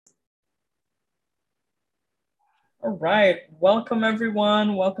All right. Welcome,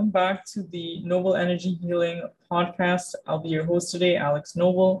 everyone. Welcome back to the Noble Energy Healing podcast. I'll be your host today, Alex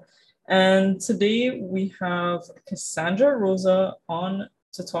Noble. And today we have Cassandra Rosa on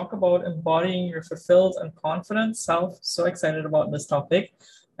to talk about embodying your fulfilled and confident self. So excited about this topic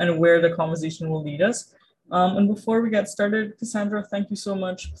and where the conversation will lead us. And before we get started, Cassandra, thank you so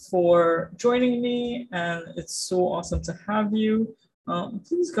much for joining me. And it's so awesome to have you.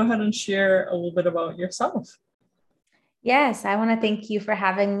 Please go ahead and share a little bit about yourself. Yes, I want to thank you for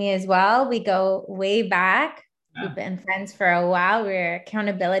having me as well. We go way back. We've been friends for a while. We're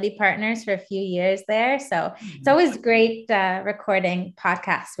accountability partners for a few years there. So it's always great recording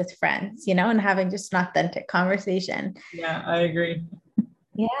podcasts with friends, and having just an authentic conversation. Yeah, I agree.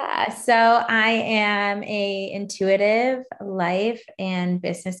 Yeah, so I am a intuitive life and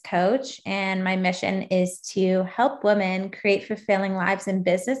business coach, and my mission is to help women create fulfilling lives and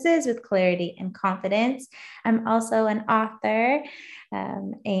businesses with clarity and confidence. I'm also an author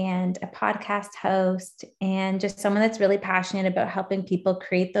and a podcast host, and just someone that's really passionate about helping people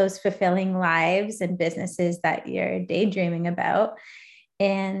create those fulfilling lives and businesses that you're daydreaming about.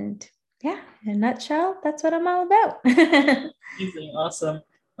 And yeah, in a nutshell, that's what I'm all about. Amazing, awesome.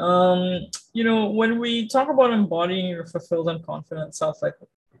 When we talk about embodying your fulfilled and confident self, like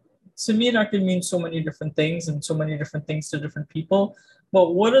to me, that can mean so many different things and so many different things to different people.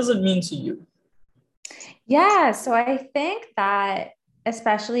 But what does it mean to you? Yeah, so I think that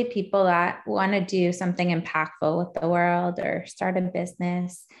especially people that want to do something impactful with the world or start a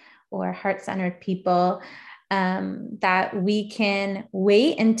business or heart-centered people, that we can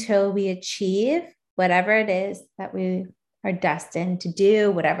wait until we achieve whatever it is that we are destined to do,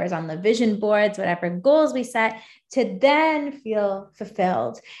 whatever's on the vision boards, whatever goals we set, to then feel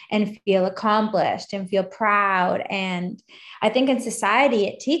fulfilled and feel accomplished and feel proud. And I think in society,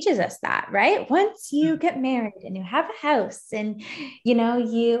 it teaches us that, right? Once you get married and you have a house and,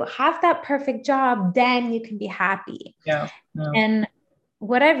 you have that perfect job, then you can be happy. Yeah, yeah. And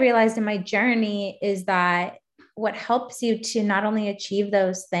what I've realized in my journey is that what helps you to not only achieve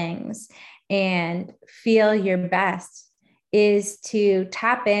those things and feel your best is to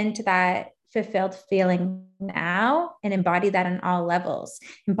tap into that fulfilled feeling now and embody that on all levels.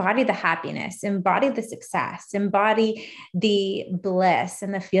 Embody the happiness, embody the success, embody the bliss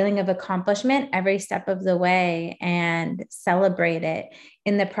and the feeling of accomplishment every step of the way, and celebrate it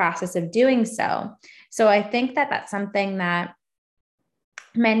in the process of doing so. So I think that that's something that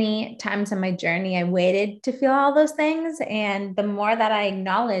many times in my journey, I waited to feel all those things. And the more that I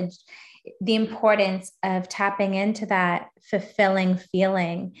acknowledged the importance of tapping into that fulfilling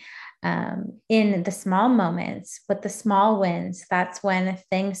feeling in the small moments, with the small wins, that's when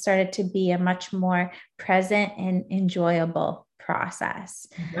things started to be a much more present and enjoyable process.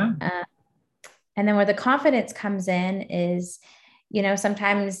 Yeah. And then where the confidence comes in is,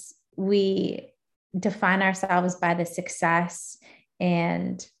 sometimes we define ourselves by the success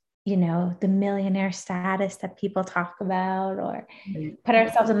and the millionaire status that people talk about, or put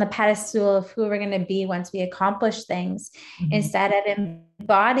ourselves on the pedestal of who we're going to be once we accomplish things, instead of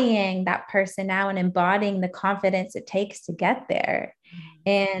embodying that person now and embodying the confidence it takes to get there.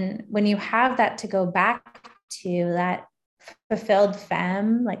 And when you have that to go back to, that fulfilled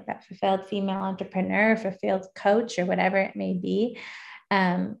femme, like that fulfilled female entrepreneur, fulfilled coach, or whatever it may be,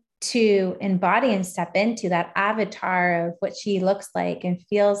 to embody and step into that avatar of what she looks like and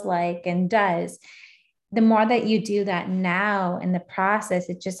feels like and does. The more that you do that now in the process,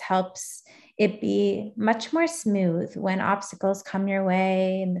 it just helps it be much more smooth when obstacles come your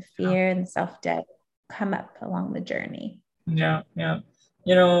way and the fear and the self-doubt come up along the journey. Yeah, yeah.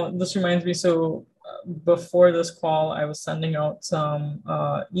 This reminds me. So before this call, I was sending out some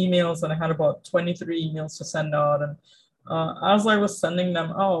emails, and I had about 23 emails to send out. And as I was sending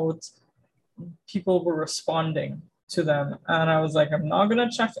them out, people were responding to them. And I was like, I'm not going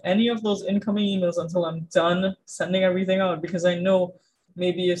to check any of those incoming emails until I'm done sending everything out, because I know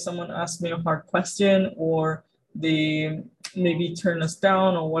maybe if someone asks me a hard question, or they maybe turn us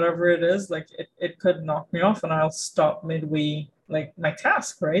down, or whatever it is, like it could knock me off and I'll stop midway, like my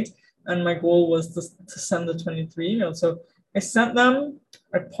task, right? And my goal was to send the 23 emails. So I sent them,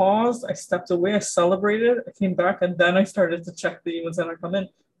 I paused, I stepped away, I celebrated, I came back, and then I started to check the emails that are come in.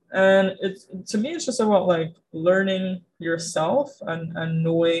 And it's, to me, it's just about like learning yourself and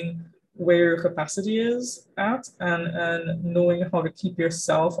knowing where your capacity is at, and knowing how to keep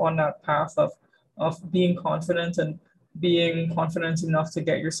yourself on that path of being confident, and being confident enough to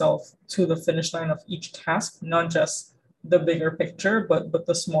get yourself to the finish line of each task, not just the bigger picture, but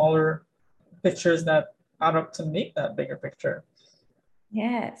the smaller pictures that add up to make that bigger picture.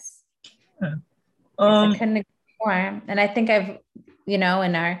 Yes. Yeah. Yes, I Um, couldn't agree more. And I think I've, in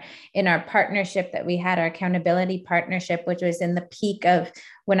our partnership that we had, our accountability partnership, which was in the peak of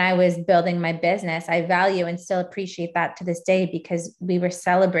when I was building my business, I value and still appreciate that to this day, because we were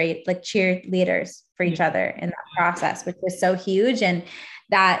celebrate like cheerleaders for each other in that process, which was so huge. And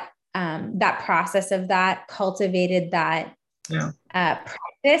that process of that cultivated that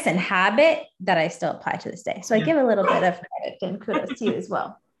practice and habit that I still apply to this day. So I give a little bit of credit and kudos to you as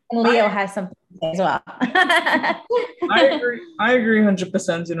well. And Leo has something to say as well. I agree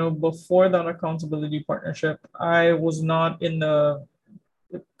 100%. Before that accountability partnership, I was not in the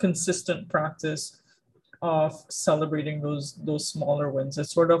consistent practice of celebrating those smaller wins.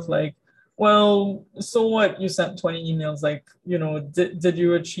 It's sort of like, well, so what? You sent 20 emails. Like, did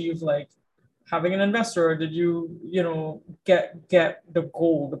you achieve like having an investor, or did you, get the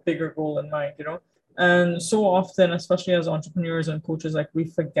goal, the bigger goal in mind, And so often, especially as entrepreneurs and coaches, like we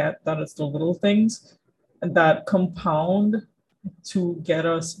forget that it's the little things that compound to get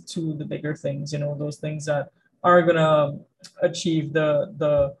us to the bigger things, those things that are gonna achieve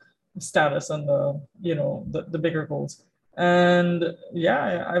the status and the bigger goals. And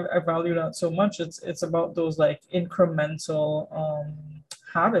I value that so much. It's about those like incremental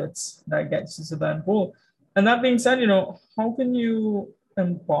habits that gets you to that goal. And that being said, how can you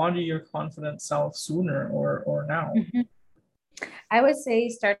embody your confident self sooner or now? Mm-hmm. I would say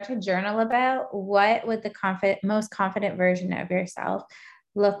start to journal about what would the most confident version of yourself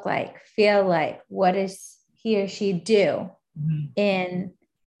look like, feel like, what does he or she do in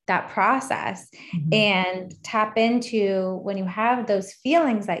that process, and tap into when you have those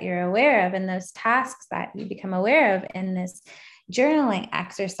feelings that you're aware of and those tasks that you become aware of in this journaling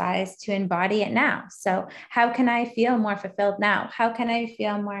exercise to embody it now. So how can I feel more fulfilled now? How can I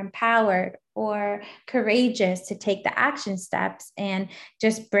feel more empowered or courageous to take the action steps and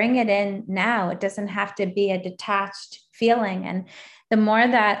just bring it in now? It doesn't have to be a detached feeling. And the more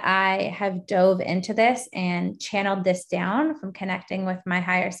that I have dove into this and channeled this down from connecting with my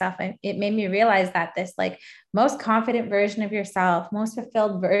higher self, it made me realize that this like most confident version of yourself, most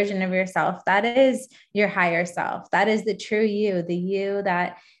fulfilled version of yourself, that is your higher self. That is the true you, the you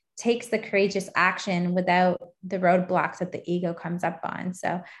that takes the courageous action without the roadblocks that the ego comes up on.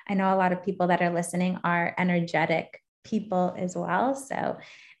 So I know a lot of people that are listening are energetic people as well. So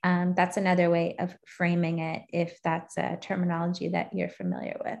that's another way of framing it, if that's a terminology that you're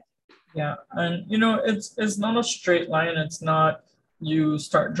familiar with. Yeah. And, it's not a straight line. It's not you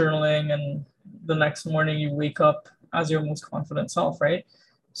start journaling and the next morning you wake up as your most confident self, right?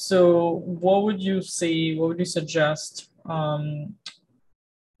 So what would you say, what would you suggest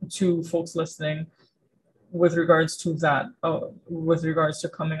to folks listening with regards to that, with regards to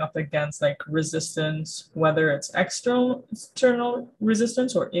coming up against like resistance, whether it's external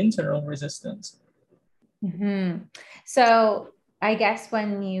resistance or internal resistance? So I guess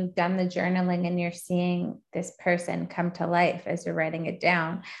when you've done the journaling and you're seeing this person come to life as you're writing it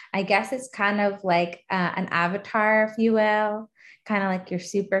down, I guess it's kind of like an avatar, if you will, kind of like your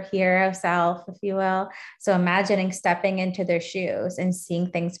superhero self, if you will. So imagining stepping into their shoes and seeing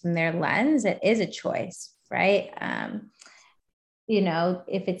things from their lens, it is a choice, right?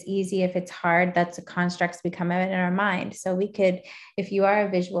 If it's easy, if it's hard, that's the constructs we come out in our mind. So we could, if you are a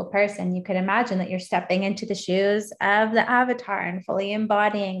visual person, you could imagine that you're stepping into the shoes of the avatar and fully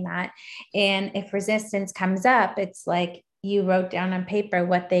embodying that. And if resistance comes up, it's like you wrote down on paper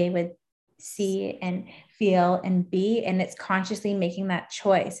what they would see and feel and be, and it's consciously making that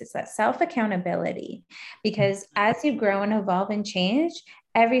choice. It's that self-accountability, because as you grow and evolve and change,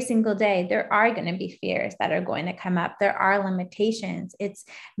 every single day, there are going to be fears that are going to come up. There are limitations. It's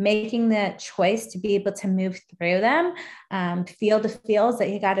making the choice to be able to move through them, feel the feels that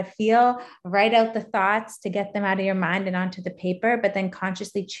you got to feel, write out the thoughts to get them out of your mind and onto the paper, but then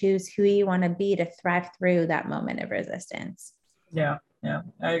consciously choose who you want to be to thrive through that moment of resistance. Yeah,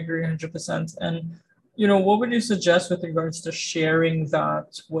 I agree 100%. And, what would you suggest with regards to sharing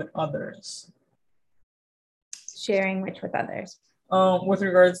that with others? Sharing which with others? With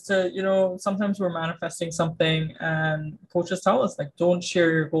regards to, sometimes we're manifesting something and coaches tell us like, don't share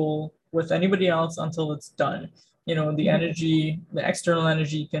your goal with anybody else until it's done. The energy, the external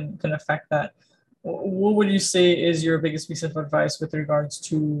energy can affect that. What would you say is your biggest piece of advice with regards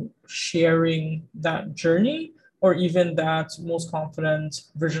to sharing that journey, or even that most confident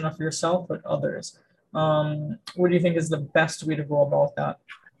version of yourself with others? What do you think is the best way to go about that?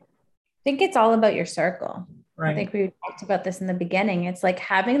 I think it's all about your circle. Right. I think we talked about this in the beginning. It's like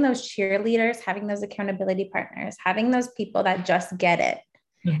having those cheerleaders, having those accountability partners, having those people that just get it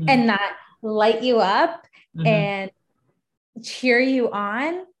and that light you up and cheer you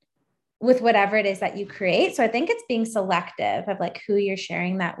on with whatever it is that you create. So I think it's being selective of like who you're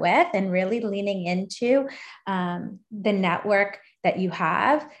sharing that with, and really leaning into the network that you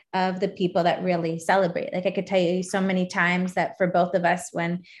have of the people that really celebrate. Like I could tell you so many times that for both of us,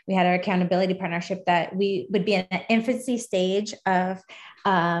 when we had our accountability partnership, that we would be in an infancy stage of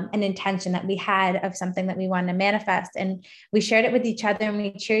an intention that we had of something that we wanted to manifest. And we shared it with each other, and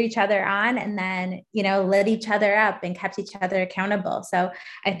we cheered each other on, and then, lit each other up and kept each other accountable. So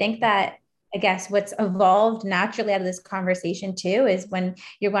I think that, I guess, what's evolved naturally out of this conversation too is when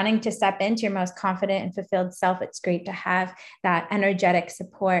you're wanting to step into your most confident and fulfilled self, it's great to have that energetic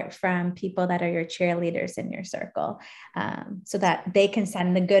support from people that are your cheerleaders in your circle, so that they can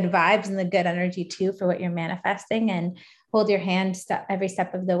send the good vibes and the good energy too for what you're manifesting, and hold your hand every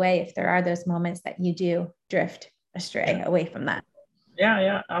step of the way if there are those moments that you do drift astray away from that.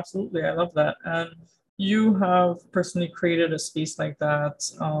 Yeah, absolutely. I love that. And you have personally created a space like that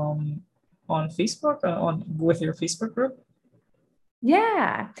on Facebook, on with your Facebook group?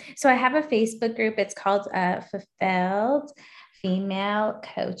 Yeah. So I have a Facebook group. It's called Fulfilled Female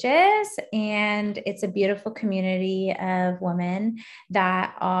Coaches. And it's a beautiful community of women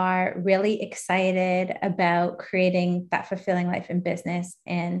that are really excited about creating that fulfilling life in business,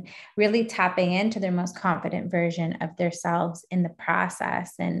 and really tapping into their most confident version of themselves in the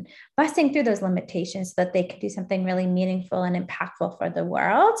process, and busting through those limitations so that they can do something really meaningful and impactful for the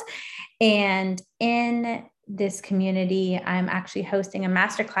world. And in this community, I'm actually hosting a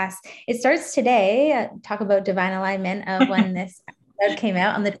masterclass. It starts today. Talk about divine alignment of when this episode came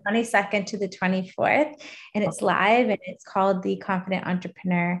out, on the 22nd to the 24th. And it's live, and it's called the Confident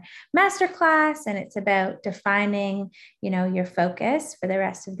Entrepreneur Masterclass. And it's about defining, your focus for the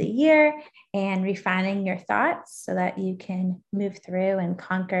rest of the year, and refining your thoughts so that you can move through and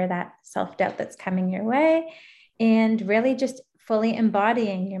conquer that self-doubt that's coming your way, and really just fully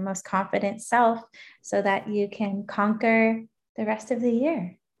embodying your most confident self so that you can conquer the rest of the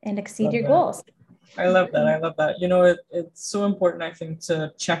year and exceed your goals. I love that. I love that. It's so important, I think,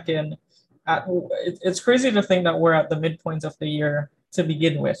 to check in it's crazy to think that we're at the midpoint of the year to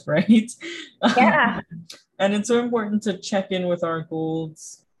begin with, right? Yeah. And it's so important to check in with our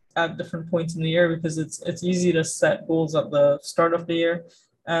goals at different points in the year, because it's easy to set goals at the start of the year.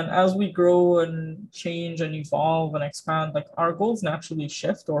 And as we grow and change and evolve and expand, like our goals naturally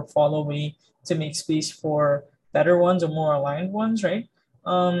shift or fall away to make space for better ones or more aligned ones, right?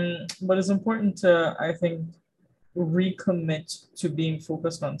 But it's important to, I think, recommit to being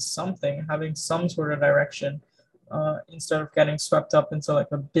focused on something, having some sort of direction, instead of getting swept up into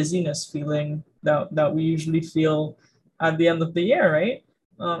like a busyness feeling that we usually feel at the end of the year, right?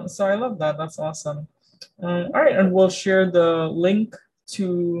 So I love that. That's awesome. All right, and we'll share the link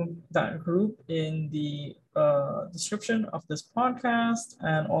to that group in the description of this podcast,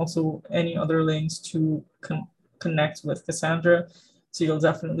 and also any other links to connect with Cassandra. So you'll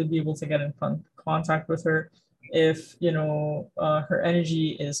definitely be able to get in contact with her if her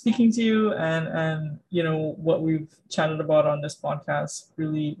energy is speaking to you, and what we've chatted about on this podcast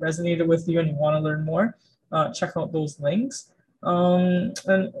really resonated with you and you want to learn more. Check out those links. And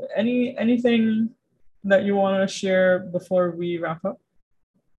anything that you want to share before we wrap up?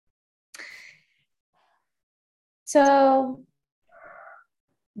 So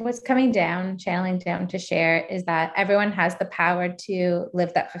what's channeling down to share is that everyone has the power to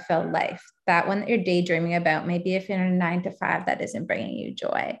live that fulfilled life. That one that you're daydreaming about, maybe if you're in a 9 to 5 that isn't bringing you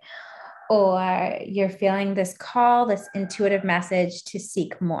joy, or you're feeling this call, this intuitive message to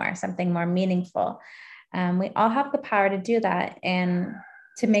seek more, something more meaningful. We all have the power to do that. And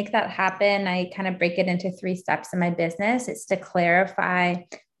to make that happen, I kind of break it into 3 steps in my business. It's to clarify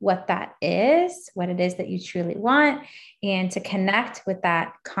what that is, what it is that you truly want, and to connect with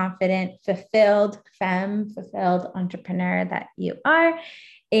that confident, fulfilled entrepreneur that you are,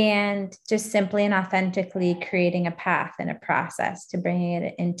 and just simply and authentically creating a path and a process to bring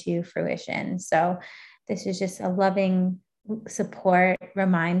it into fruition. So this is just a loving support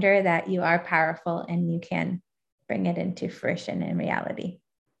reminder that you are powerful and you can bring it into fruition in reality.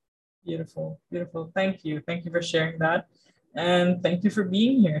 Beautiful. Thank you for sharing that, and thank you for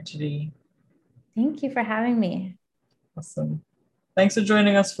being here today. Thank you for having me. Awesome. Thanks for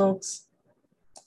joining us, folks.